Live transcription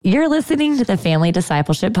You're listening to the Family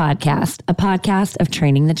Discipleship Podcast, a podcast of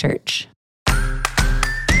training the church.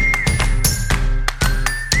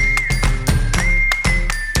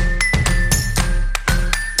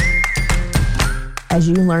 As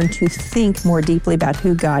you learn to think more deeply about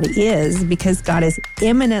who God is, because God is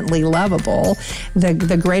eminently lovable,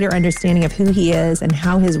 the greater understanding of who he is and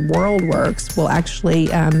how his world works will actually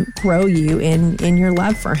grow you in your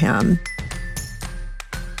love for him.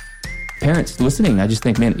 Parents listening, I just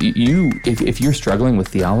think, man, if you're struggling with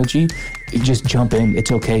theology, just jump in.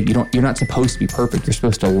 It's okay. You're not supposed to be perfect. You're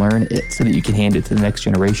supposed to learn it so that you can hand it to the next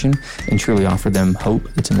generation and truly offer them hope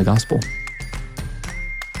that's in the gospel.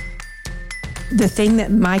 The thing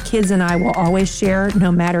that my kids and I will always share,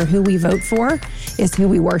 no matter who we vote for, is who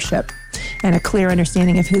we worship and a clear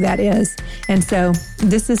understanding of who that is. And so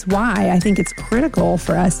this is why I think it's critical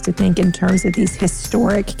for us to think in terms of these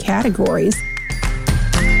historic categories.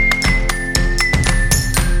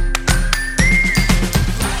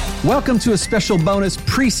 Welcome to a special bonus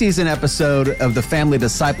preseason episode of the Family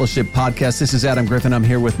Discipleship Podcast. This is Adam Griffin. I'm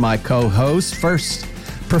here with my co-host. First,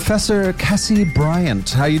 Professor Cassie Bryant.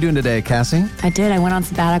 How are you doing today, Cassie? I did. I went on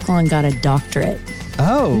sabbatical and got a doctorate.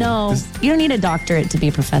 Oh. No, you don't need a doctorate to be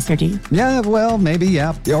a professor, do you? Yeah, well, maybe,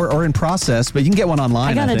 yeah. Or in process, but you can get one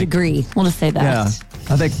online, I got a degree. We'll just say that. Yeah,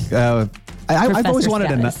 I think... I've always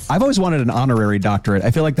wanted an honorary doctorate.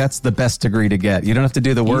 I feel like that's the best degree to get. You don't have to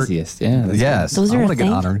do the work. Easiest, yeah. Yes, those are I want to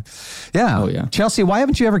get honored. Yeah. Oh, yeah. Chelsea, why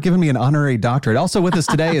haven't you ever given me an honorary doctorate? Also with us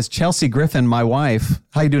today is Chelsea Griffin, my wife.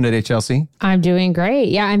 How you doing today, Chelsea? I'm doing great.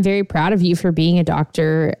 Yeah, I'm very proud of you for being a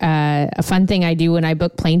doctor. A fun thing I do when I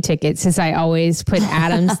book plane tickets is I always put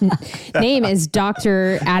Adam's name as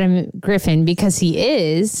Dr. Adam Griffin because he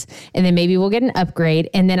is, and then maybe we'll get an upgrade,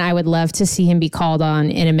 and then I would love to see him be called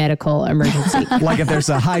on in a medical emergency. Like if there's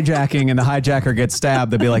a hijacking and the hijacker gets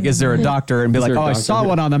stabbed, they'll be like, is there a doctor? And be like, I saw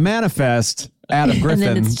one on the manifest. Adam Griffin.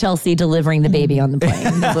 And then it's Chelsea delivering the baby on the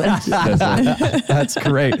plane. That's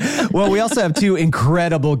great. Well, we also have two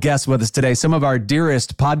incredible guests with us today. Some of our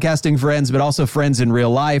dearest podcasting friends, but also friends in real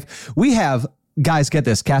life. We have, guys, get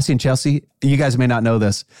this, Cassie and Chelsea, you guys may not know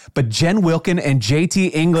this, but Jen Wilkin and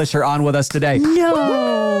JT English are on with us today.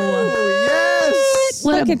 No. Yes.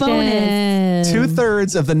 What a bonus.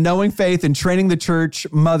 2/3 of the Knowing Faith and Training the Church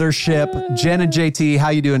mothership. Jen and JT, how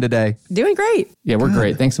you doing today? Doing great. Yeah, we're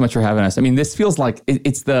great. Thanks so much for having us. I mean, this feels like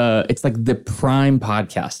it's like the prime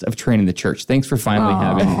podcast of Training the Church. Thanks for finally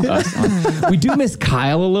having us on. We do miss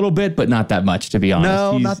Kyle a little bit, but not that much, to be honest.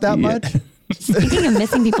 No, not that much. Speaking of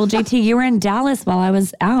missing people, JT, you were in Dallas while I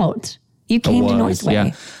was out. You came to Northway.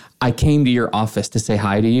 Yeah. I came to your office to say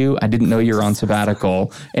hi to you. I didn't know you were on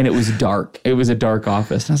sabbatical, and it was dark. It was a dark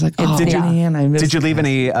office. And I was like, man, I missed Did you leave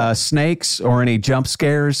any snakes or any jump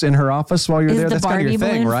scares in her office while you were there? That's kind of your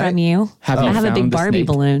thing, right? From you. I have a big Barbie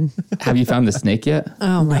balloon. Have you found the snake yet?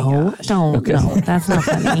 Oh my gosh. Don't. No, that's not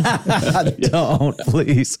funny. Don't,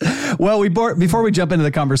 please. Well, before we jump into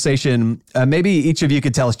the conversation, maybe each of you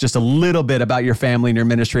could tell us just a little bit about your family and your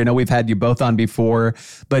ministry. I know we've had you both on before,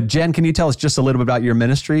 but Jen, can you tell us just a little bit about your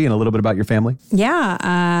ministry and a little bit about your family?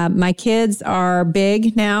 Yeah. My kids are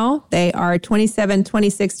big now. They are 27,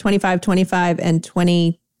 26, 25, 25, and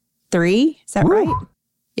 23. Is that right?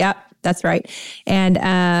 Yep, that's right. And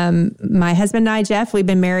my husband and I, Jeff, we've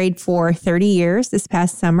been married for 30 years this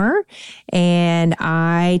past summer. And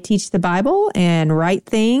I teach the Bible and write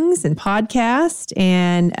things and podcast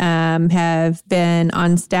and have been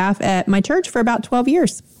on staff at my church for about 12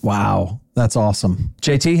 years. Wow. That's awesome.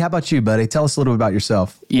 JT, how about you, buddy? Tell us a little bit about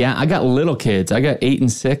yourself. Yeah, I got little kids. I got 8 and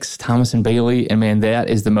 6, Thomas and Bailey. And man, that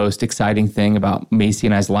is the most exciting thing about Macy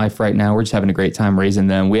and I's life right now. We're just having a great time raising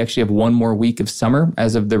them. We actually have one more week of summer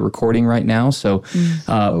as of the recording right now. So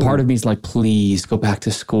part of me is like, please go back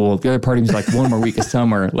to school. The other part of me is like, one more week of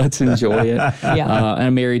summer. Let's enjoy it. And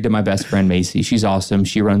I'm married to my best friend, Macy. She's awesome.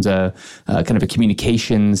 She runs a kind of a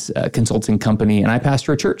communications consulting company. And I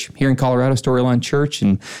pastor a church here in Colorado, Storyline Church,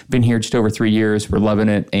 and been here just over 3 years. We're loving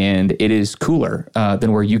it. And it is cooler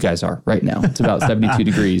than where you guys are right now. It's about 72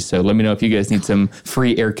 degrees. So let me know if you guys need some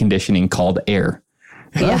free air conditioning called Air.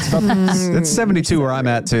 Yeah. It's 72 where I'm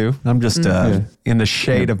at too. I'm just in the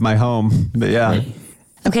shade of my home. But yeah. Right.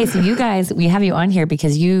 Okay, so you guys, we have you on here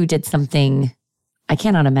because you did something I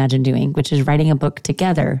cannot imagine doing, which is writing a book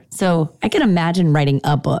together. So I can imagine writing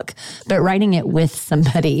a book, but writing it with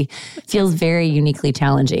somebody feels very uniquely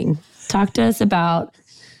challenging. Talk to us about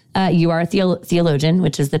You are a theologian,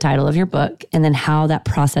 which is the title of your book, and then how that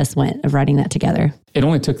process went of writing that together. It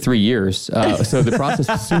only took 3 years. So the process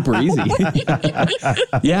was super easy.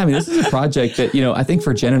 Yeah, I mean, this is a project that, I think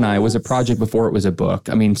for Jen and I, it was a project before it was a book.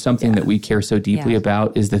 I mean, something that we care so deeply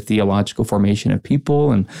about is the theological formation of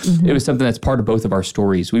people. And it was something that's part of both of our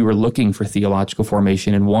stories. We were looking for theological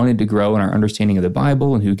formation and wanted to grow in our understanding of the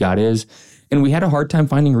Bible and who God is. And we had a hard time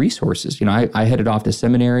finding resources. I headed off to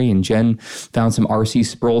seminary, and Jen found some R.C.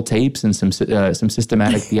 Sproul tapes and some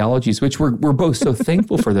systematic theologies, which we're both so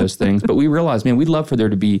thankful for those things. But we realized, man, we'd love for there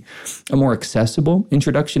to be a more accessible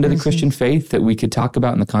introduction to the Christian faith that we could talk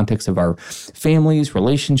about in the context of our families,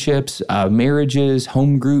 relationships, marriages,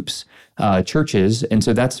 home groups, churches. And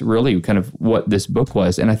so that's really kind of what this book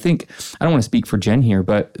was. And I think, I don't want to speak for Jen here,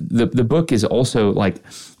 but the book is also like,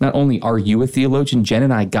 not only are you a theologian, Jen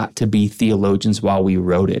and I got to be theologians while we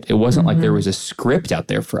wrote it. It wasn't like there was a script out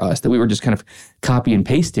there for us that we were just kind of copy and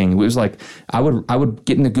pasting. It was like, I would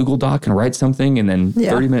get in a Google Doc and write something, and then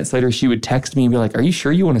 30 minutes later, she would text me and be like, "Are you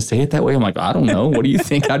sure you want to say it that way?" I'm like, "I don't know. What do you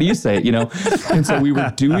think? How do you say it?" And so we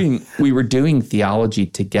were doing theology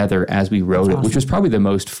together as we wrote it, which was probably the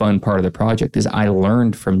most fun part of the project. Is I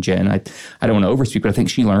learned from Jen. I don't want to overspeak, but I think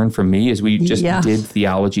she learned from me as we just did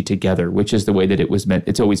theology together, which is the way that it was meant.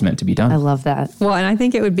 It's always meant to be done. I love that. Well, and I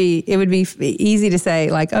think it would be easy to say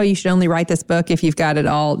like, "Oh, you should only write this book if you've got it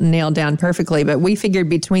all nailed down perfectly." But we figured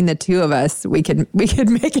between the two of us, we could make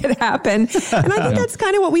it happen. And I think that's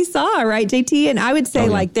kind of what we saw, right, JT? And I would say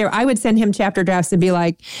I would send him chapter drafts and be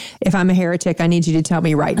like, "If I'm a heretic, I need you to tell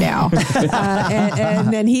me right now."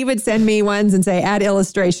 And then he would send me ones and say, "Add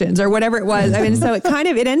illustrations," or whatever it was. I mean, so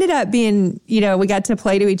it ended up being, we got to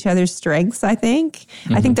play to each other's strengths, I think.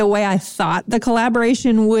 I think the way I thought the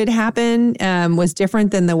collaboration would happen was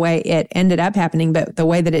different than the way it ended up happening, but the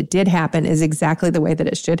way that it did happen is exactly the way that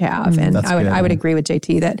it should have. And I would agree with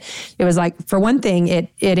JT that it was like, for one thing, it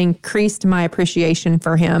increased my appreciation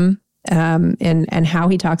for him and how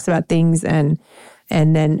he talks about things. And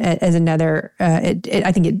then as another,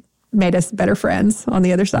 I think it made us better friends on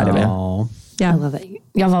the other side of it. Yeah. I love it.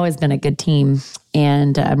 Y'all have always been a good team.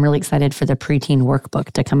 And I'm really excited for the preteen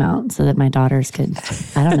workbook to come out so that my daughters could,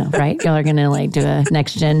 I don't know, right? Y'all are going to do a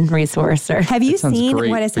next gen resource. Or have you seen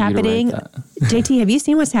what is happening? JT, have you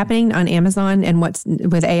seen what's happening on Amazon and what's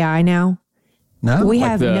with AI now? No. We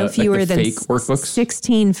have no fewer than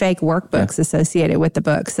 16 fake workbooks associated with the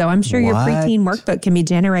book. So I'm sure your preteen workbook can be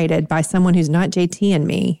generated by someone who's not JT and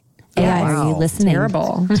me. Yeah, are you listening?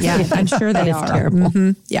 Terrible. Yeah, I'm sure they are. Terrible.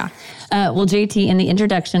 Yeah. Well, JT, in the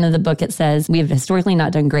introduction of the book, it says, "We have historically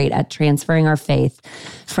not done great at transferring our faith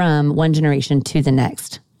from one generation to the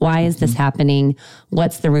next. Why is this happening?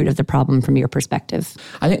 What's the root of the problem from your perspective?"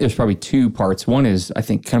 I think there's probably two parts. One is, I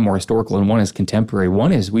think, kind of more historical, and one is contemporary.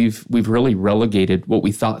 One is we've really relegated what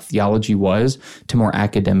we thought theology was to more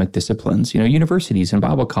academic disciplines. Universities and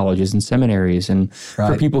Bible colleges and seminaries, and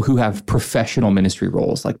for people who have professional ministry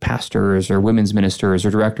roles like pastors or women's ministers or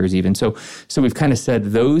directors even. So we've kind of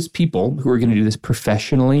said those people who are going to do this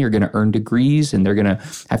professionally are going to earn degrees, and they're going to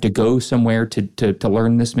have to go somewhere to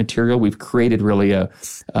learn this material. We've created really a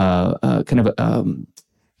kind of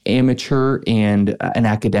amateur and an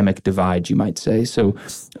academic divide, you might say. So,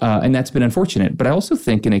 and that's been unfortunate. But I also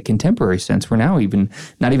think in a contemporary sense, we're now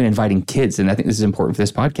not even inviting kids, and I think this is important for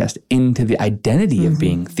this podcast, into the identity of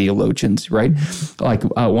being theologians, right? Like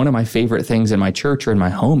one of my favorite things in my church or in my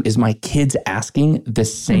home is my kids asking the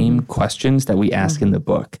same questions that we ask in the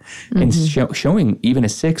book. And showing even a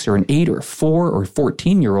 6 or an 8 or a 4 or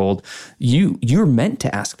 14-year-old, you're meant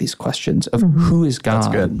to ask these questions of who is God? That's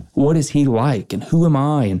good. What is he like? And who am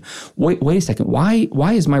I? And wait a second,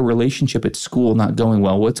 why is my relationship at school not going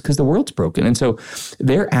well? Well, it's because the world's broken. And so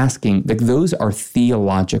they're asking, those are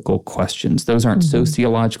theological questions. Those aren't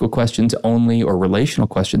sociological questions only or relational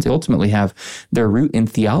questions. They ultimately have their root in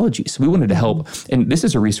theology. So we wanted to help. And this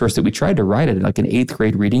is a resource that we tried to write at an 8th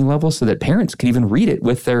grade reading level so that parents could even read it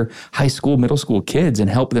with their high school, middle school kids and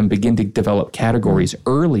help them begin to develop categories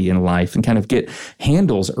early in life and kind of get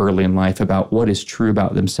handles early in life about what is true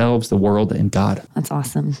about themselves, the world, and God. That's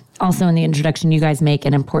awesome. Also, in the introduction, you guys make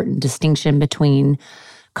an important distinction between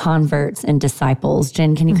converts and disciples.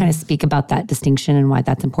 Jen, can you kind of speak about that distinction and why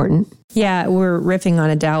that's important? Yeah, we're riffing on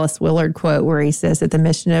a Dallas Willard quote where he says that the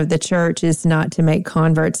mission of the church is not to make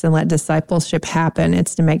converts and let discipleship happen.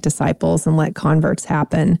 It's to make disciples and let converts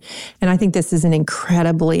happen. And I think this is an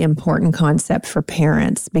incredibly important concept for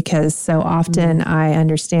parents because so often I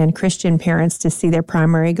understand Christian parents to see their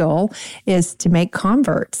primary goal is to make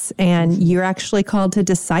converts, and you're actually called to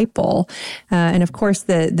disciple. And of course,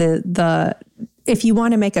 if you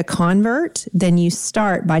want to make a convert, then you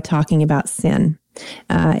start by talking about sin.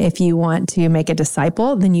 If you want to make a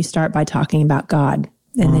disciple, then you start by talking about God.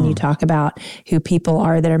 And then you talk about who people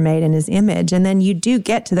are that are made in his image. And then you do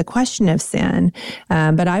get to the question of sin.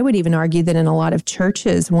 But I would even argue that in a lot of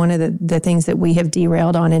churches, one of the things that we have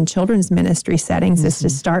derailed on in children's ministry settings is to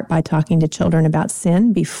start by talking to children about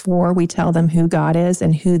sin before we tell them who God is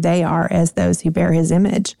and who they are as those who bear his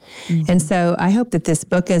image. And so I hope that this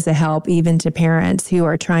book is a help even to parents who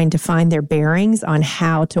are trying to find their bearings on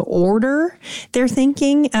how to order their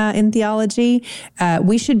thinking in theology.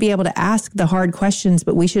 We should be able to ask the hard questions,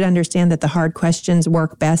 but we should understand that the hard questions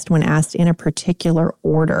work best when asked in a particular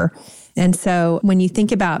order. And so when you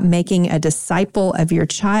think about making a disciple of your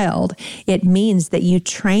child, it means that you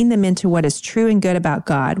train them into what is true and good about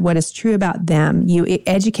God, what is true about them. You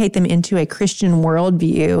educate them into a Christian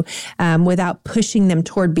worldview without pushing them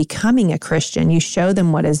toward becoming a Christian. You show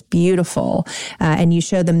them what is beautiful, and you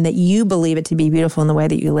show them that you believe it to be beautiful in the way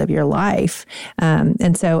that you live your life.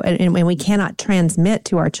 And we cannot transmit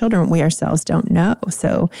to our children what we ourselves don't know.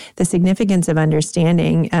 So the significance of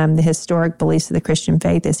understanding the historic beliefs of the Christian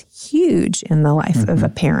faith is huge in the life of a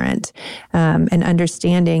parent, and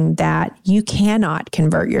understanding that you cannot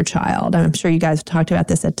convert your child. I'm sure you guys have talked about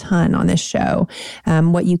this a ton on this show.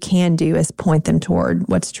 What you can do is point them toward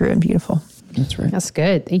what's true and beautiful. That's right. That's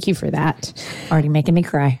good. Thank you for that. Already making me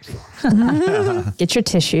cry. Get your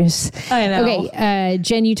tissues. I know. Okay,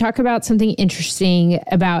 Jen, you talk about something interesting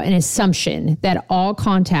about an assumption that all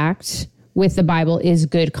contact with the Bible is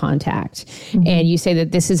good contact. And you say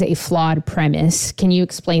that this is a flawed premise. Can you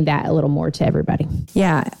explain that a little more to everybody?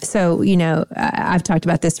 Yeah. So, I've talked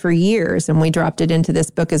about this for years, and we dropped it into this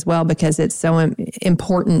book as well because it's so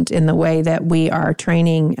important in the way that we are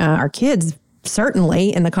training our kids,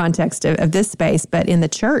 certainly in the context of this space, but in the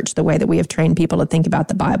church, the way that we have trained people to think about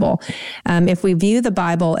the Bible. If we view the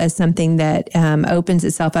Bible as something that opens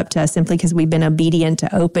itself up to us simply because we've been obedient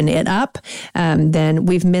to open it up, then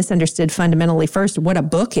we've misunderstood fundamentally, first, what a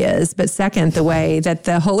book is, but second, the way that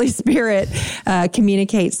the Holy Spirit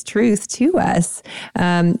communicates truth to us.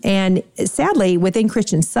 And sadly, within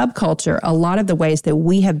Christian subculture, a lot of the ways that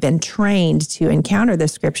we have been trained to encounter the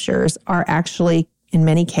scriptures are actually, in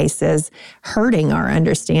many cases, hurting our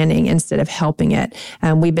understanding instead of helping it.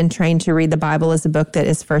 We've been trained to read the Bible as a book that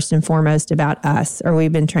is first and foremost about us, or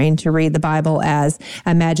we've been trained to read the Bible as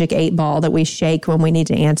a magic 8-ball that we shake when we need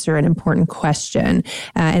to answer an important question.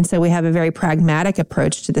 And so we have a very pragmatic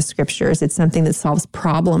approach to the scriptures. It's something that solves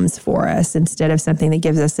problems for us instead of something that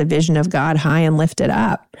gives us a vision of God high and lifted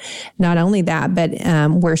up. Not only that, but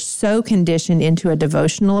we're so conditioned into a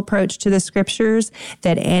devotional approach to the scriptures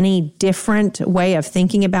that any different way of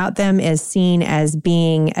thinking about them is seen as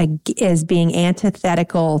being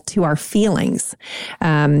antithetical to our feelings.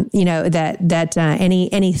 Any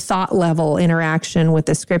thought level interaction with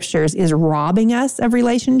the scriptures is robbing us of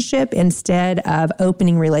relationship instead of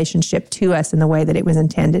opening relationship to us in the way that it was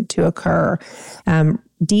intended to occur.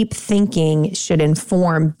 Deep thinking should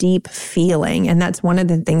inform deep feeling. And that's one of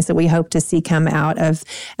the things that we hope to see come out of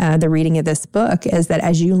the reading of this book, is that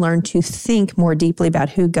as you learn to think more deeply about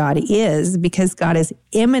who God is, because God is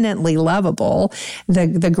eminently lovable,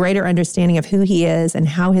 the greater understanding of who he is and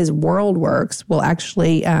how his world works will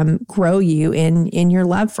actually grow you in your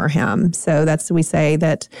love for him. So we say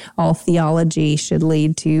that all theology should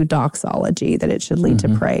lead to doxology, that it should lead to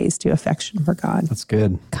praise, to affection for God. That's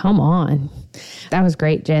good. Come on. That was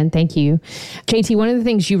great, Jen. Thank you. JT, one of the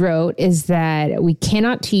things you wrote is that we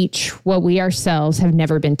cannot teach what we ourselves have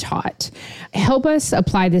never been taught. Help us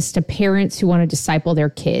apply this to parents who want to disciple their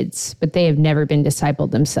kids, but they have never been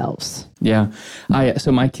discipled themselves. Yeah.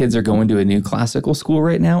 So my kids are going to a new classical school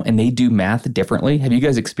right now, and they do math differently. Have you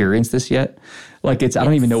guys experienced this yet? I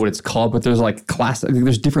don't even know what it's called, but there's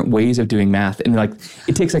there's different ways of doing math. And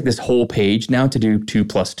it takes this whole page now to do 2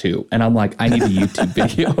 + 2. And I'm I need a YouTube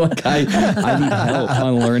video. I need help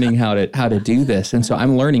on learning how to do this. And so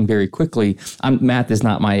I'm learning very quickly. Math is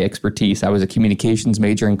not my expertise. I was a communications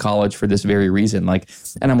major in college for this very reason.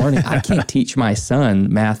 And I'm learning, I can't teach my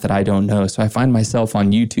son math that I don't know. So I find myself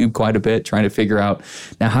on YouTube quite a bit trying to figure out,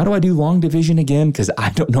 now, how do I do long division again? Because I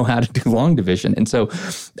don't know how to do long division. And so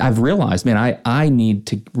I've realized, I need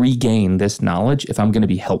to regain this knowledge if I'm going to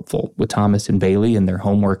be helpful with Thomas and Bailey and their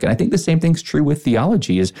homework. And I think the same thing's true with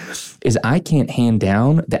theology is I can't hand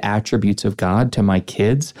down the attributes of God to my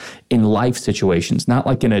kids in life situations,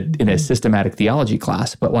 not in a systematic theology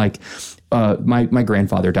class, but my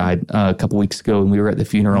grandfather died a couple weeks ago, and we were at the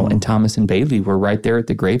funeral, and Thomas and Bailey were right there at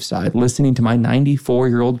the graveside listening to my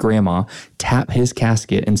 94-year-old grandma tap his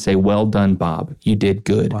casket and say, "Well done, Bob. You did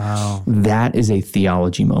good." Wow. That is a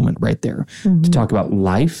theology moment right there. To talk about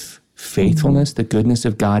life, faithfulness, the goodness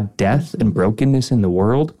of God, death and brokenness in the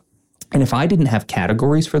world. And if I didn't have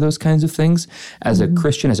categories for those kinds of things, as a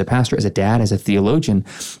Christian, as a pastor, as a dad, as a theologian,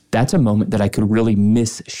 that's a moment that I could really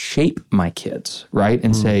misshape my kids, right?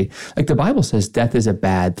 And say, like the Bible says, death is a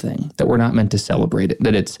bad thing, that we're not meant to celebrate it,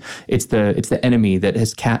 that it's the enemy that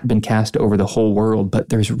has been cast over the whole world, but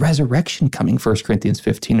there's resurrection coming, 1 Corinthians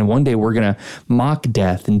 15. And one day we're going to mock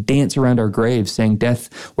death and dance around our graves saying,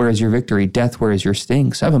 death, where is your victory? Death, where is your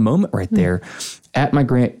sting? So I have a moment right there at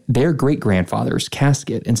their great-grandfather's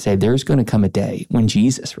casket and say, there's going to come a day when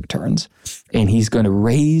Jesus returns and he's going to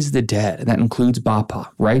raise the dead. And that includes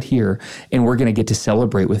Papa right here. And we're going to get to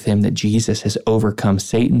celebrate with him that Jesus has overcome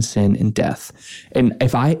Satan, sin, and death. And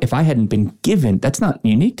if I hadn't been given, that's not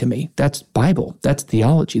unique to me. That's Bible. That's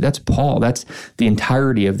theology. That's Paul. That's the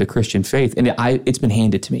entirety of the Christian faith. And it's been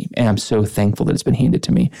handed to me. And I'm so thankful that it's been handed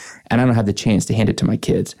to me. And I don't have the chance to hand it to my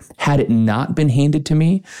kids. Had it not been handed to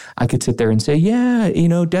me, I could sit there and say, yeah,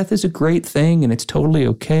 death is a great thing and it's totally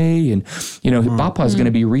okay. And, Papa is going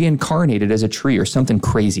to be reincarnated as a tree or something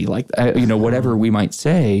crazy like, whatever we might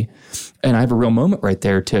say. And I have a real moment right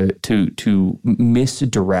there to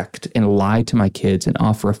misdirect and lie to my kids and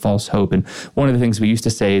offer a false hope. And one of the things we used to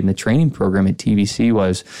say in the training program at TVC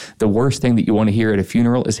was the worst thing that you want to hear at a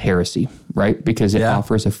funeral is heresy, right? Because it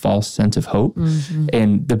offers a false sense of hope.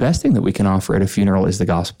 And the best thing that we can offer at a funeral is the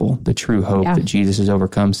gospel, the true hope that Jesus has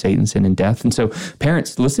overcome Satan, sin, and death. And so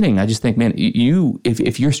parents listening, I just think, man,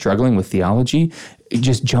 if you're struggling with theology,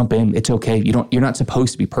 just jump in. It's okay. You're not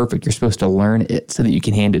supposed to be perfect. You're supposed to learn it so that you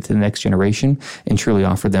can hand it to the next generation and truly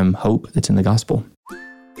offer them hope that's in the gospel.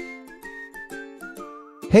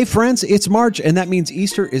 Hey friends, it's March, and that means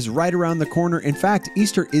Easter is right around the corner. In fact,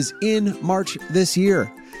 Easter is in March this year.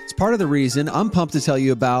 It's part of the reason I'm pumped to tell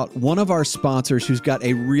you about one of our sponsors who's got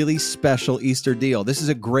a really special Easter deal. This is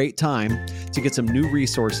a great time to get some new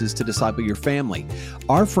resources to disciple your family.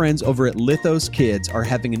 Our friends over at Lithos Kids are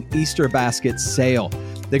having an Easter basket sale.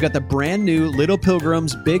 They got the brand new Little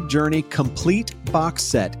Pilgrims Big Journey complete box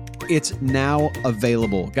set. It's now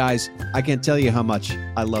available. Guys, I can't tell you how much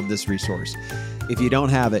I love this resource. If you don't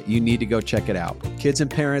have it, you need to go check it out. Kids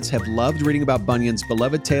and parents have loved reading about Bunyan's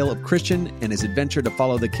beloved tale of Christian and his adventure to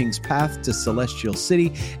follow the king's path to Celestial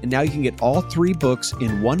City. And now you can get all 3 books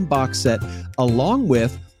in one box set, along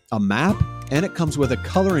with a map, and it comes with a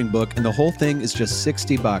coloring book, and the whole thing is just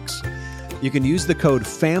 $60. You can use the code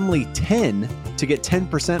FAMILY10 to get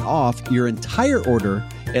 10% off your entire order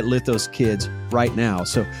at Lithos Kids right now.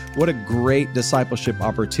 So what a great discipleship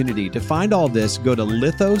opportunity. To find all this, go to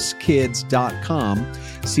lithoskids.com,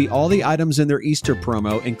 see all the items in their Easter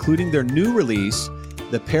promo, including their new release,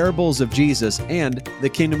 The Parables of Jesus, and the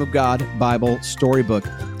Kingdom of God Bible Storybook.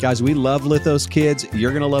 Guys, we love Lithos Kids.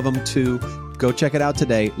 You're going to love them too. Go check it out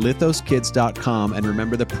today, lithoskids.com, and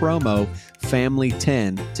remember the promo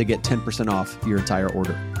FAMILY10 to get 10% off your entire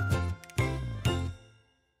order.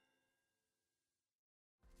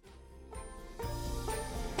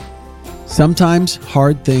 Sometimes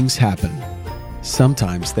hard things happen.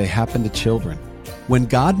 Sometimes they happen to children. When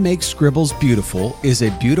God Makes Scribbles Beautiful is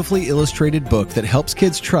a beautifully illustrated book that helps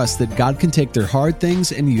kids trust that God can take their hard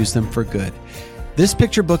things and use them for good. This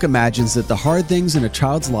picture book imagines that the hard things in a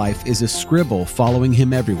child's life is a scribble following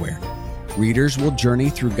him everywhere. Readers will journey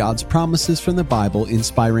through God's promises from the Bible,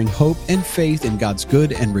 inspiring hope and faith in God's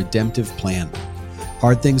good and redemptive plan.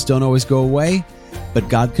 Hard things don't always go away, but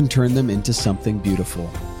God can turn them into something beautiful.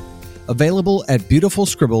 Available at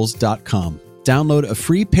beautifulscribbles.com. Download a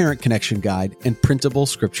free parent connection guide and printable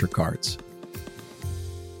scripture cards.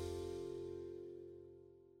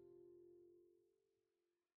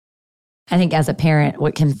 I think as a parent,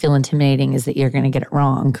 what can feel intimidating is that you're going to get it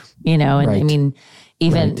wrong, and Right. I mean,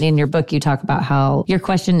 even in your book, you talk about how your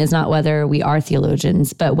question is not whether we are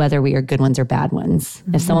theologians, but whether we are good ones or bad ones.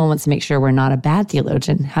 Mm-hmm. If someone wants to make sure we're not a bad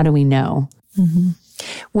theologian, how do we know? Mm-hmm.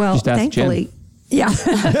 Well, Just ask thankfully... Jim. Yeah.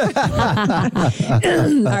 I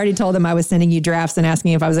already told him I was sending you drafts and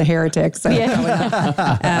asking if I was a heretic. So,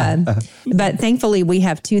 but thankfully we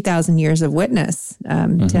have 2,000 years of witness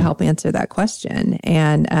to help answer that question.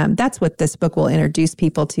 And that's what this book will introduce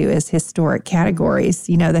people to as historic categories,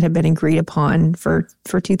 that have been agreed upon for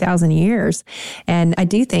 2,000 years. And I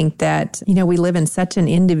do think that, we live in such an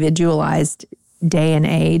individualized day and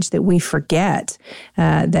age that we forget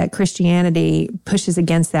that Christianity pushes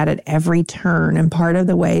against that at every turn. And part of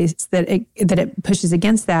the ways that it pushes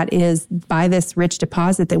against that is by this rich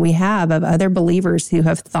deposit that we have of other believers who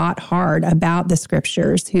have thought hard about the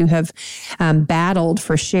scriptures, who have battled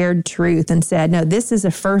for shared truth and said, no, this is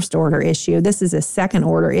a first order issue. This is a second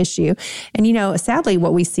order issue. And, sadly,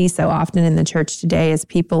 what we see so often in the church today is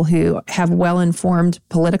people who have well-informed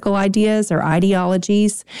political ideas or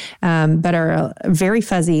ideologies, but are very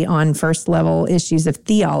fuzzy on first level issues of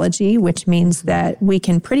theology, which means that we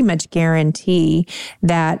can pretty much guarantee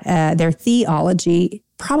that their theology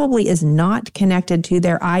probably is not connected to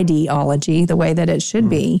their ideology the way that it should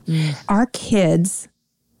be. Our kids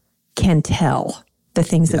can tell the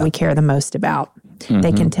things that we care the most about.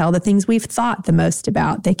 They can tell the things we've thought the most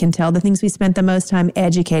about. They can tell the things we spent the most time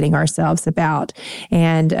educating ourselves about.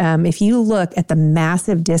 And if you look at the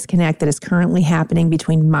massive disconnect that is currently happening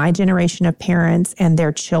between my generation of parents and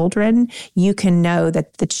their children, you can know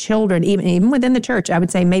that the children, even within the church, I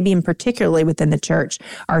would say maybe in particularly within the church,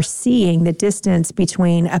 are seeing the distance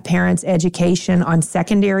between a parent's education on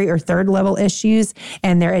secondary or third level issues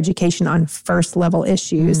and their education on first level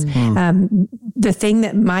issues. The thing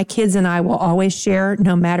that my kids and I will always share,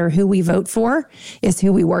 no matter who we vote for, is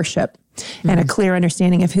who we worship and a clear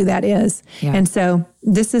understanding of who that is. Yeah. And so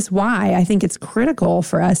this is why I think it's critical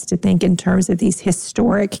for us to think in terms of these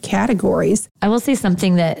historic categories. I will say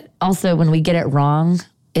something that also when we get it wrong,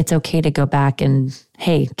 it's okay to go back and,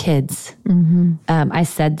 hey, kids, I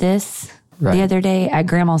said this the other day at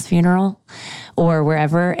grandma's funeral or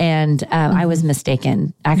wherever, and I was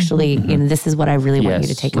mistaken. Actually, this is what I really want you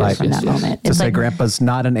to take away from that moment. To say grandpa's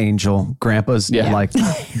not an angel. Grandpa's like,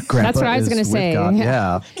 grandpa That's what I was going to say. God.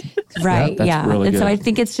 Yeah. Right. That's really and good. so I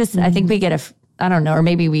think it's just, I think we get I don't know, or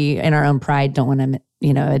maybe we in our own pride don't want to,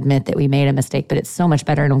 admit that we made a mistake, but it's so much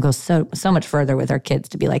better and it'll go so much further with our kids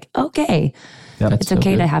to be like, okay, it's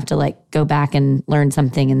okay to have to go back and learn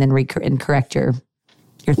something and then and correct your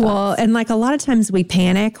thoughts. Well, and a lot of times we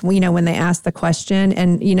panic, when they ask the question.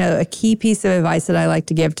 And, a key piece of advice that I like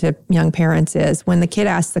to give to young parents is when the kid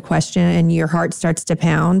asks the question and your heart starts to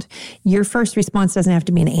pound, your first response doesn't have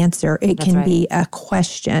to be an answer. It can be a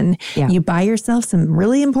question. Yeah. You buy yourself some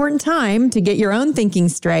really important time to get your own thinking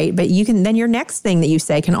straight, but then your next thing that you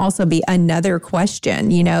say can also be another question,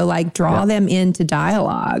 draw them into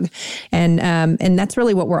dialogue. And that's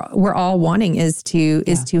really what we're all wanting is to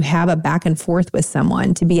have a back and forth with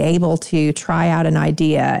someone, to be able to try out an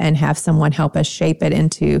idea and have someone help us shape it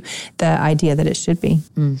into the idea that it should be.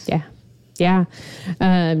 Yeah.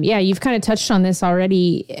 You've kind of touched on this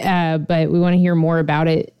already, but we want to hear more about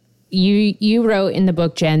it. You wrote in the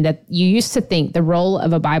book, Jen, that you used to think the role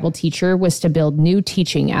of a Bible teacher was to build new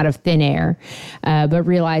teaching out of thin air, but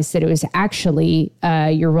realized that it was actually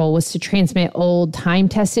your role was to transmit old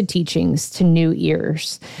time-tested teachings to new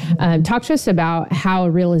ears. Talk to us about how a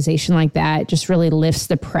realization like that just really lifts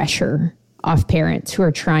the pressure off parents who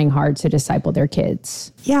are trying hard to disciple their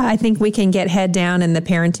kids. Yeah, I think we can get head down in the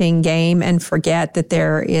parenting game and forget that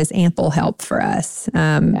there is ample help for us.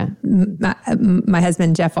 My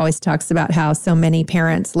husband, Jeff, always talks about how so many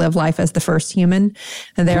parents live life as the first human.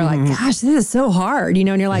 And they're like, gosh, this is so hard, and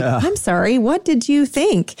you're like, I'm sorry, what did you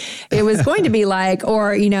think it was going to be like?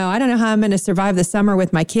 Or, I don't know how I'm going to survive the summer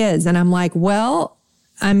with my kids. And I'm like, well,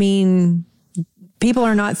 people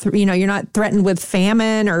are not, you're not threatened with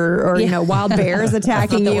famine or wild bears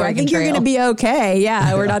attacking you. I think you're going to be okay.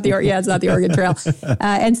 Yeah, we're not it's not the Oregon Trail.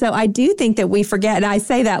 And so I do think that we forget, and I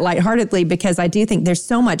say that lightheartedly because I do think there's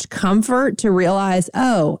so much comfort to realize,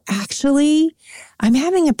 actually, I'm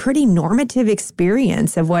having a pretty normative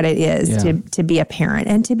experience of what it is to be a parent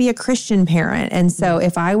and to be a Christian parent. And so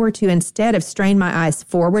if I were to, instead of strain my eyes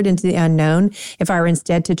forward into the unknown, if I were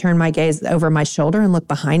instead to turn my gaze over my shoulder and look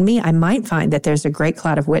behind me, I might find that there's a great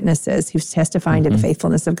cloud of witnesses who's testifying to the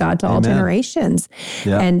faithfulness of God to all generations.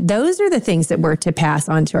 Yeah. And those are the things that we're to pass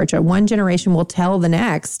on to our children. One generation will tell the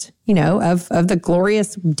next, of the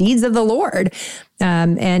glorious deeds of the Lord.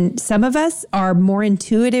 And some of us are more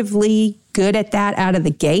intuitively good at that out of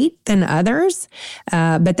the gate than others.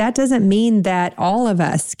 But that doesn't mean that all of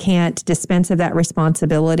us can't dispense of that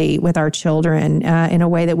responsibility with our children in a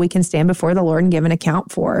way that we can stand before the Lord and give an account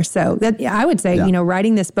for. So that I would say,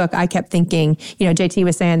 writing this book, I kept thinking, JT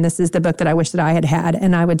was saying, this is the book that I wish that I had had.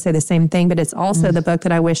 And I would say the same thing, but it's also the book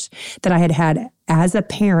that I wish that I had had as a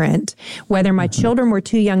parent, whether my children were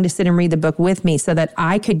too young to sit and read the book with me so that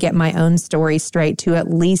I could get my own story straight to at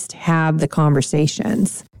least have the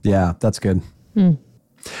conversations. Yeah, that's good.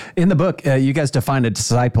 In the book, you guys define a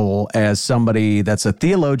disciple as somebody that's a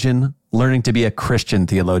theologian learning to be a Christian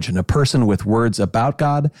theologian, a person with words about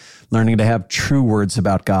God, learning to have true words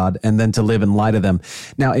about God, and then to live in light of them.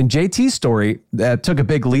 Now, in JT's story, that took a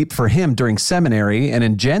big leap for him during seminary. And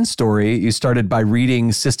in Jen's story, you started by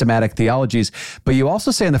reading systematic theologies. But you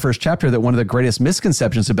also say in the first chapter that one of the greatest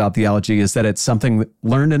misconceptions about theology is that it's something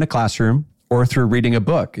learned in a classroom or through reading a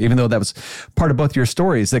book, even though that was part of both your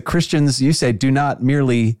stories, that Christians, you say, do not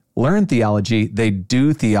merely learn theology, they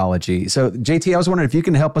do theology. So JT, I was wondering if you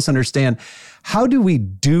can help us understand, how do we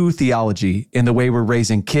do theology in the way we're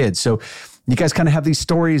raising kids? So you guys kind of have these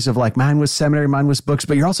stories of like, mine was seminary, mine was books,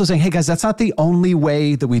 but you're also saying, hey guys, that's not the only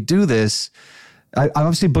way that we do this.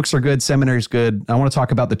 Obviously books are good, seminary is good. I want to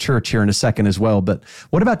talk about the church here in a second as well, but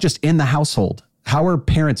what about just in the household? How are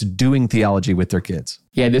parents doing theology with their kids?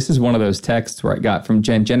 Yeah, this is one of those texts where I got from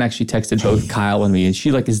Jen. Jen actually texted both Kyle and me, and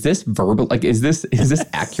she like, is this verbal? Like, is this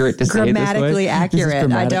accurate to say it this way? Grammatically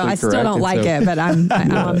accurate. I still don't like it, but I'm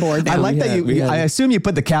on board now. I like that I assume you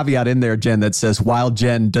put the caveat in there, Jen, that says, while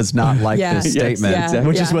Jen does not like this statement,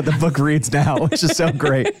 which is what the book reads now, which is so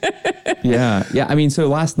great. Yeah. I mean, so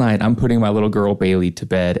last night I'm putting my little girl Bailey to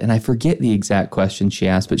bed, and I forget the exact question she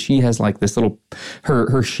asked, but she has like this little,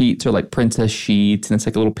 her sheets are like princess sheets, and it's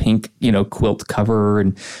like a little pink, quilt cover,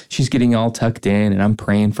 and she's getting all tucked in, and I'm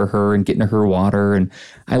praying for her and getting her water, and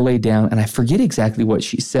I lay down, and I forget exactly what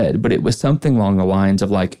she said, but it was something along the lines of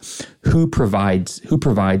like, who provides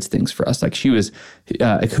things for us? Like she was,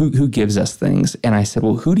 who gives us things? And I said,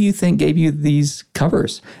 well, who do you think gave you these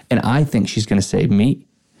covers? And I think she's going to say me,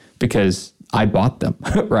 because I bought them,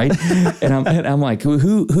 right? and I'm like,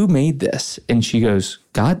 who made this? And she goes,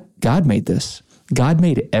 God made this. God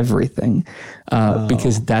made everything,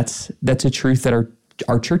 because that's a truth that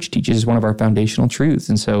our church teaches, is one of our foundational truths.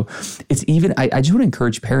 And so it's even, I just want to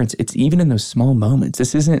encourage parents, it's even in those small moments.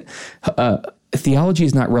 This isn't, theology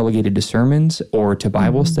is not relegated to sermons or to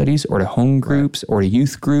Bible studies or to home groups or to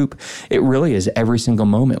youth group. It really is every single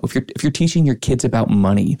moment. If you're teaching your kids about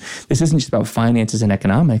money, this isn't just about finances and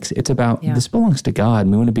economics. It's about, this belongs to God,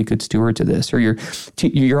 and we want to be good stewards of this. Or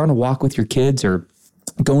you're on a walk with your kids, or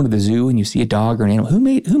going to the zoo and you see a dog or an animal.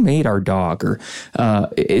 Who made our dog? Or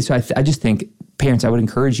so I just think, parents, I would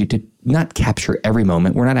encourage you to not capture every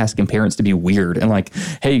moment. We're not asking parents to be weird and like,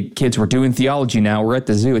 hey, kids, we're doing theology now. We're at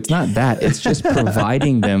the zoo. It's not that. It's just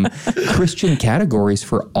providing them Christian categories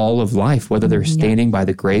for all of life, whether they're standing by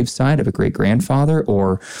the graveside of a great-grandfather,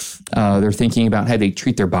 or they're thinking about how they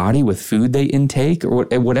treat their body with food they intake, or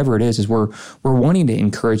whatever it is we're wanting to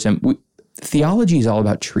encourage them. Theology is all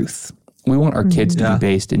about truth. We want our kids to be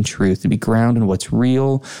based in truth, to be grounded in what's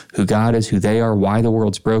real, who God is, who they are, why the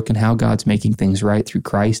world's broken, how God's making things right through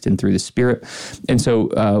Christ and through the Spirit. And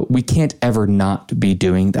so we can't ever not be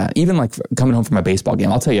doing that. Even like coming home from a baseball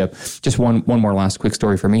game, I'll tell you just one more last quick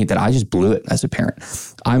story for me that I just blew it as a parent.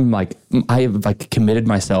 I have like committed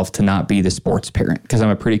myself to not be the sports parent, because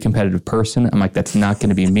I'm a pretty competitive person. I'm like, that's not going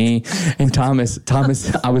to be me. And Thomas,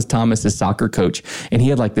 I was Thomas's soccer coach, and he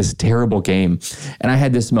had like this terrible game. And I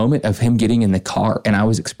had this moment of him getting in the car, and I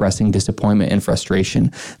was expressing disappointment and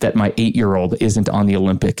frustration that my 8-year-old isn't on the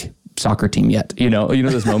Olympic soccer team yet. You know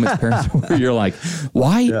those moments, parents, where you're like,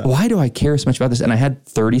 why do I care so much about this? And I had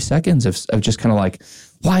 30 seconds of just kind of like,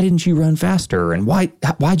 why didn't you run faster? And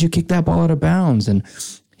why'd you kick that ball out of bounds? And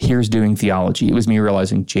here's doing theology. It was me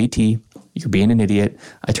realizing, JT, you're being an idiot.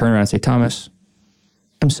 I turn around and say, Thomas,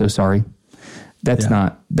 I'm so sorry. That's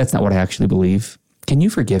not what I actually believe. Can you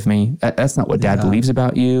forgive me? That's not what Dad believes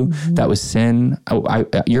about you. Mm-hmm. That was sin.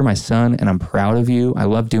 You're my son, and I'm proud of you. I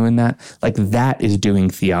love doing that. Like, that is doing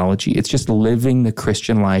theology. It's just living the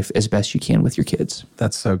Christian life as best you can with your kids.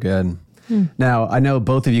 That's so good. Now, I know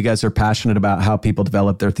both of you guys are passionate about how people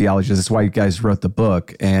develop their theologies. That's why you guys wrote the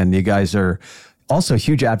book, and you guys are also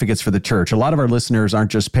huge advocates for the church. A lot of our listeners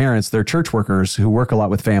aren't just parents, they're church workers who work a lot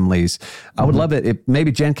with families. I would love it if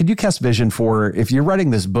maybe, Jen, could you cast vision for, if you're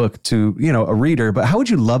writing this book to, a reader, but how would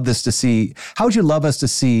you love us to see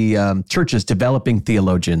churches developing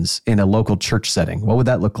theologians in a local church setting? What would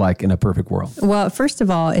that look like in a perfect world? Well, first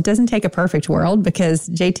of all, it doesn't take a perfect world, because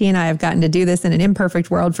JT and I have gotten to do this in an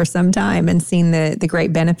imperfect world for some time and seen the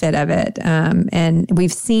great benefit of it. And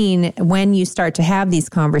we've seen when you start to have these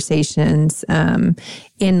conversations,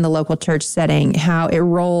 in the local church setting, how it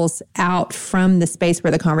rolls out from the space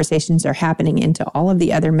where the conversations are happening into all of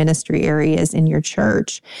the other ministry areas in your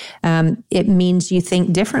church. It means you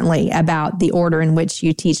think differently about the order in which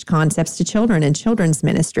you teach concepts to children in children's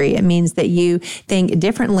ministry. It means that you think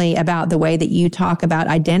differently about the way that you talk about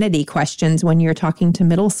identity questions when you're talking to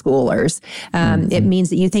middle schoolers. It means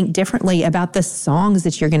that you think differently about the songs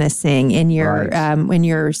that you're going to sing in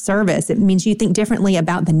your service. It means you think differently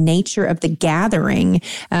about the nature of the gathering.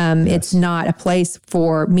 It's not a place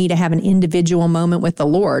for me to have an individual moment with the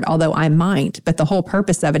Lord, although I might, but the whole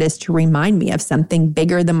purpose of it is to remind me of something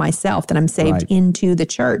bigger than myself, that I'm saved into the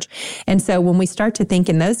church. And so when we start to think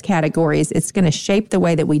in those categories, it's going to shape the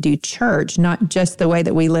way that we do church, not just the way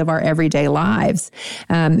that we live our everyday lives.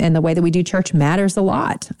 And the way that we do church matters a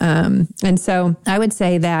lot. And so I would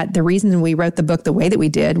say that the reason we wrote the book the way that we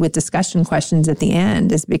did, with discussion questions at the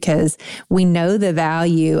end, is because we know the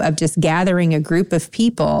value of just gathering a group of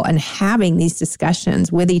people and having these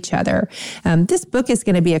discussions with each other. This book is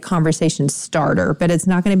going to be a conversation starter, but it's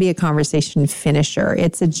not going to be a conversation finisher.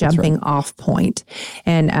 It's a jumping off point.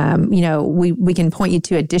 And, we can point you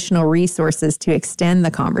to additional resources to extend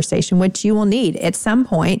the conversation, which you will need. At some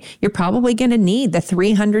point, you're probably going to need the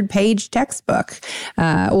 300-page textbook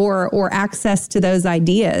or access to those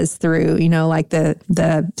ideas through, like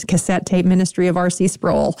the cassette tape ministry of R.C.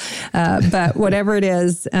 Sproul. But whatever it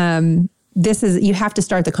is, you have to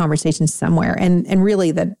start the conversation somewhere. And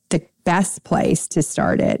really the best place to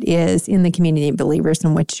start it is in the community of believers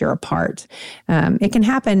in which you're a part. It can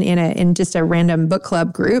happen in just a random book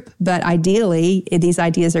club group, but ideally these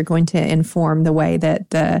ideas are going to inform the way that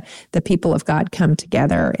the people of God come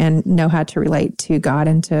together and know how to relate to God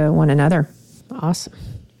and to one another. Awesome.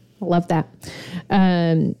 I love that.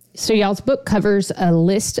 So y'all's book covers a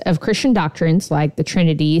list of Christian doctrines like the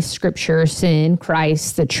Trinity, Scripture, sin,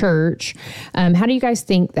 Christ, the church. How do you guys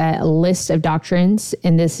think that a list of doctrines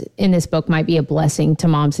in this book might be a blessing to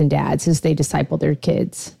moms and dads as they disciple their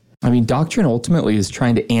kids? I mean, doctrine ultimately is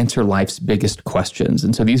trying to answer life's biggest questions.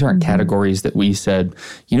 And so these aren't categories that we said,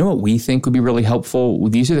 what we think would be really helpful?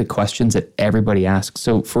 These are the questions that everybody asks.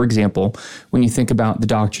 So, for example, when you think about the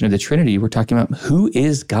doctrine of the Trinity, we're talking about who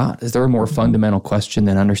is God? Is there a more fundamental question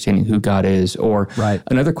than understanding who God is? Or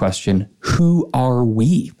another question, who are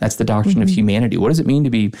we? That's the doctrine of humanity. What does it mean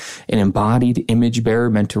to be an embodied image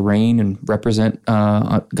bearer meant to reign and represent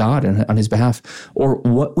God on his behalf? Or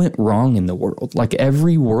what went wrong in the world? Like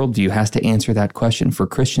every worldview has to answer that question. For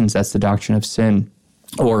Christians, that's the doctrine of sin.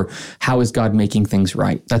 Or how is God making things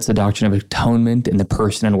right? That's the doctrine of atonement and the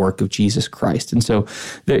person and work of Jesus Christ. And so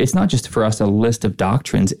it's not just for us a list of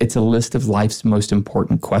doctrines, it's a list of life's most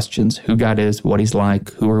important questions. Who God is, what he's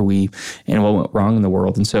like, who are we, and what went wrong in the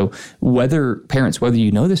world. And so parents, whether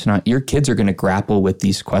you know this or not, your kids are going to grapple with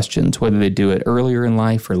these questions, whether they do it earlier in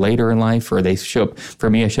life or later in life, or they show up. For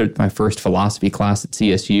me, I showed up to my first philosophy class at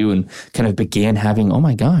CSU and kind of began having, oh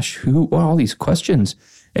my gosh, what are all these questions?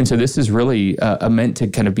 And so this is really meant to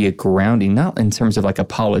kind of be a grounding, not in terms of like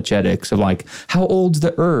apologetics of like how old's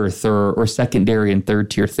the earth or secondary and third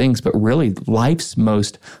tier things, but really life's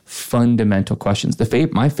most fundamental questions.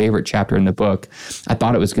 My favorite chapter in the book, I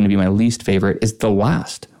thought it was going to be my least favorite, is the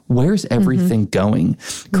last. Where's everything going?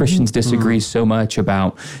 Christians disagree so much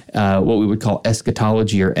about what we would call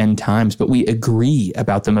eschatology or end times, but we agree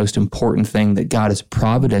about the most important thing, that God is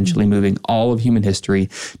providentially moving all of human history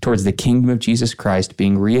towards the kingdom of Jesus Christ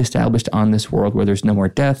being reestablished on this world where there's no more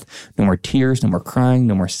death, no more tears, no more crying,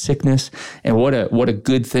 no more sickness. And what a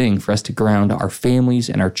good thing for us to ground our families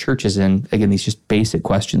and our churches in, again, these just basic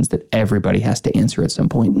questions that everybody has to answer at some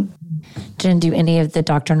point. Jen, do any of the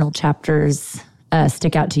doctrinal chapters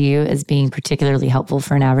stick out to you as being particularly helpful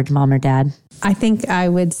for an average mom or dad? I think I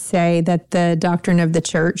would say that the doctrine of the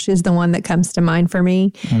church is the one that comes to mind for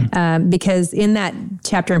me, because in that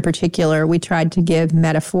chapter in particular, we tried to give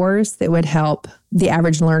metaphors that would help the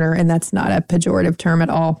average learner, and that's not a pejorative term at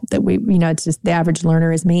all, that it's just the average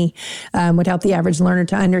learner is me, would help the average learner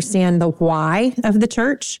to understand the why of the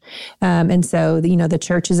church. And so, the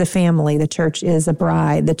church is a family, the church is a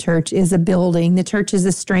bride, the church is a building, the church is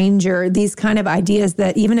a stranger, these kind of ideas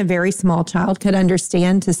that even a very small child could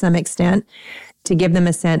understand to some extent, to give them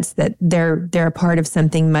a sense that they're a part of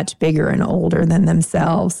something much bigger and older than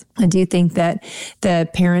themselves. I do think that the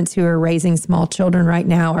parents who are raising small children right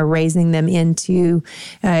now are raising them into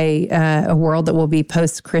a world that will be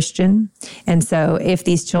post-Christian. And so if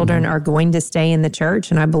these children are going to stay in the church,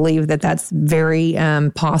 and I believe that that's very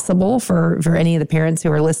possible for any of the parents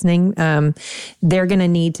who are listening, they're going to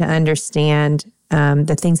need to understand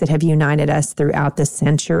the things that have united us throughout the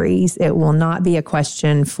centuries. It will not be a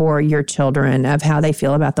question for your children of how they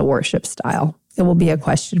feel about the worship style. it will be a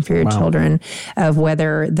question for your children of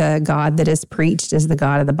whether the God that is preached is the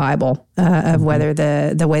God of the Bible, of whether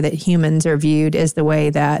the way that humans are viewed is the way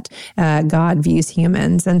that God views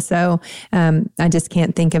humans. And so I just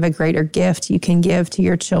can't think of a greater gift you can give to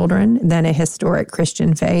your children than a historic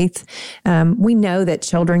Christian faith. We know that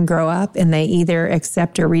children grow up and they either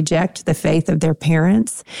accept or reject the faith of their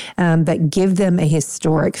parents, but give them a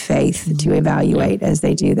historic faith to evaluate as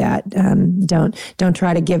they do that. Don't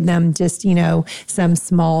try to give them just, some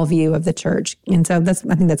small view of the church. And so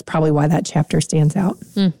I think that's probably why that chapter stands out.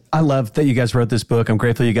 I love that you guys wrote this book. I'm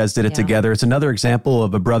grateful you guys did it together. It's another example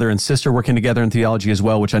of a brother and sister working together in theology as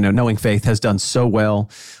well, which I know Knowing Faith has done so well.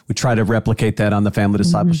 We try to replicate that on the Family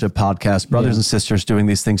Discipleship podcast. Brothers and sisters doing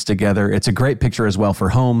these things together. It's a great picture as well for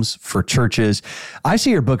homes, for churches. I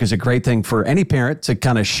see your book as a great thing for any parent to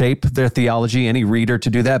kind of shape their theology, any reader to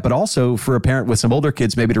do that, but also for a parent with some older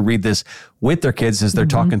kids maybe to read this with their kids as they're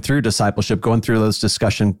talking through discipleship, going through those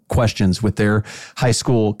discussion questions with their high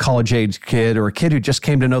school, college-age kid, or a kid who just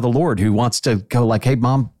came to know the Lord, who wants to go like, hey,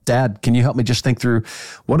 Mom, Dad, can you help me just think through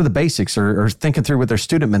what are the basics, or thinking through with their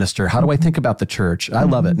student minister? How do I think about the church? I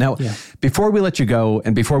love it. Now, before we let you go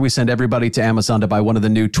and before we send everybody to Amazon to buy one of the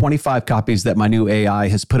new 25 copies that my new AI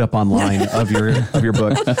has put up online of your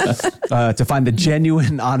book, to find the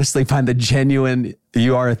genuine, honestly,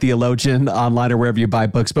 You Are a Theologian online or wherever you buy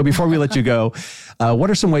books. But before we let you go, what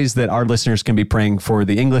are some ways that our listeners can be praying for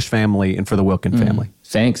the English family and for the Wilkin family?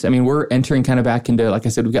 Thanks. I mean, we're entering kind of back into, like I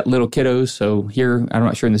said, we've got little kiddos. So here, I'm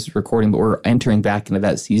not sure when this is recording, but we're entering back into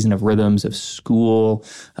that season of rhythms of school.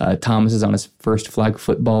 Thomas is on his first flag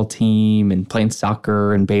football team and playing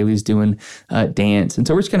soccer, and Bailey's doing dance. And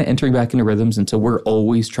so we're just kind of entering back into rhythms. And so we're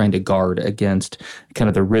always trying to guard against kind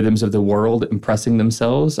of the rhythms of the world impressing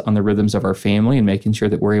themselves on the rhythms of our family and making sure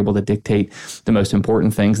that we're able to dictate the most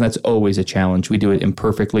important things. And that's always a challenge. We do it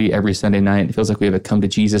imperfectly every Sunday night. It feels like we have a come to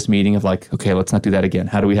Jesus meeting of like, okay, let's not do that again.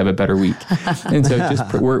 How do we have a better week? And so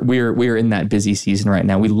just we're in that busy season right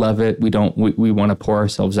now. We love it. We want to pour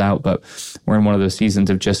ourselves out, but we're in one of those seasons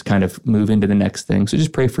of just kind of move into the next thing. So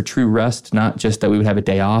just pray for true rest, not just that we would have a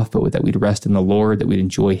day off, but that we'd rest in the Lord, that we'd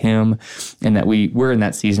enjoy Him, and that we're in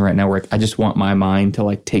that season right now where I just want my mind to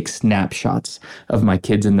like take snapshots of my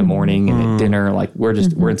kids in the morning and at dinner. Like we're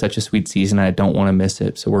in such a sweet season. And I don't want to miss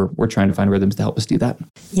it. So we're trying to find rhythms to help us do that.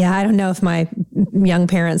 Yeah, I don't know if my young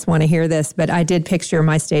parents want to hear this, but I did picture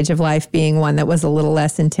my stage of life being one that was a little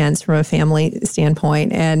less intense from a family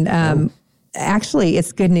standpoint. And actually,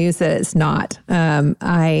 it's good news that it's not.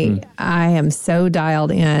 I am so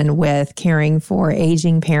dialed in with caring for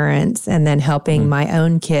aging parents and then helping my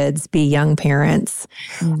own kids be young parents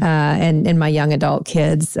and my young adult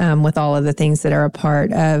kids with all of the things that are a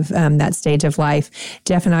part of that stage of life.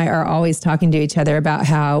 Jeff and I are always talking to each other about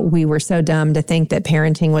how we were so dumb to think that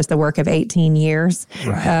parenting was the work of 18 years.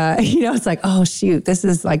 Right. It's like, oh, shoot, this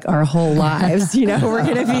is like our whole lives. We're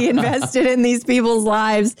going to be invested in these people's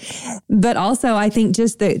lives. But also, I think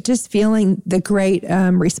just feeling the great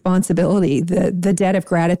responsibility, the debt of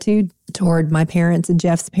gratitude toward my parents and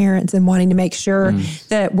Jeff's parents, and wanting to make sure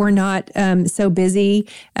that we're not so busy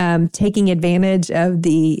taking advantage of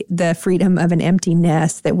the freedom of an empty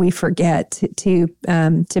nest that we forget to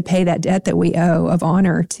pay that debt that we owe of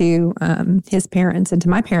honor to his parents and to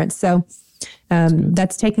my parents. So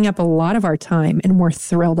that's taking up a lot of our time, and we're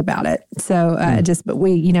thrilled about it. So but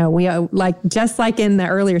we just like in the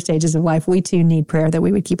earlier stages of life, we too need prayer that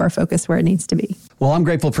we would keep our focus where it needs to be. Well, I'm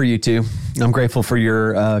grateful for you too. I'm grateful for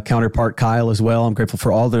your counterpart, Kyle, as well. I'm grateful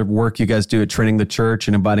for all the work you guys do at Training the Church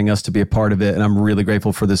and inviting us to be a part of it. And I'm really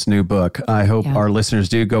grateful for this new book. I hope our listeners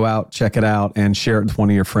do go out, check it out, and share it with one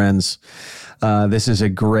of your friends. This is a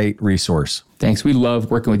great resource. Thanks. We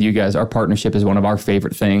love working with you guys. Our partnership is one of our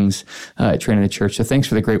favorite things at Training the Church. So thanks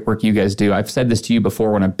for the great work you guys do. I've said this to you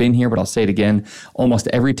before when I've been here, but I'll say it again. Almost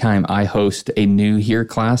every time I host a new Here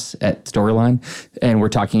class at Storyline and we're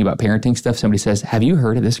talking about parenting stuff, somebody says, have you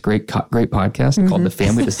heard of this great podcast called the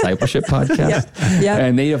Family Discipleship Podcast? Yep.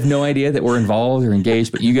 And they have no idea that we're involved or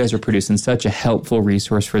engaged, but you guys are producing such a helpful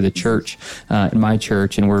resource for the church, in my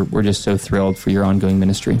church, and we're just so thrilled for your ongoing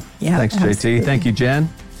ministry. Yeah, thanks, absolutely. JT. Thank you, Jen.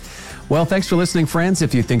 Well, thanks for listening, friends.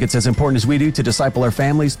 If you think it's as important as we do to disciple our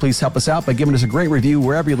families, please help us out by giving us a great review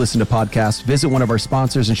wherever you listen to podcasts. Visit one of our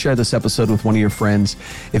sponsors and share this episode with one of your friends.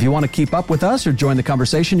 If you want to keep up with us or join the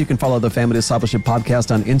conversation, you can follow the Family Discipleship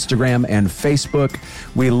Podcast on Instagram and Facebook.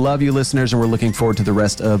 We love you, listeners, and we're looking forward to the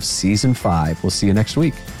rest of Season 5. We'll see you next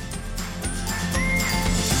week.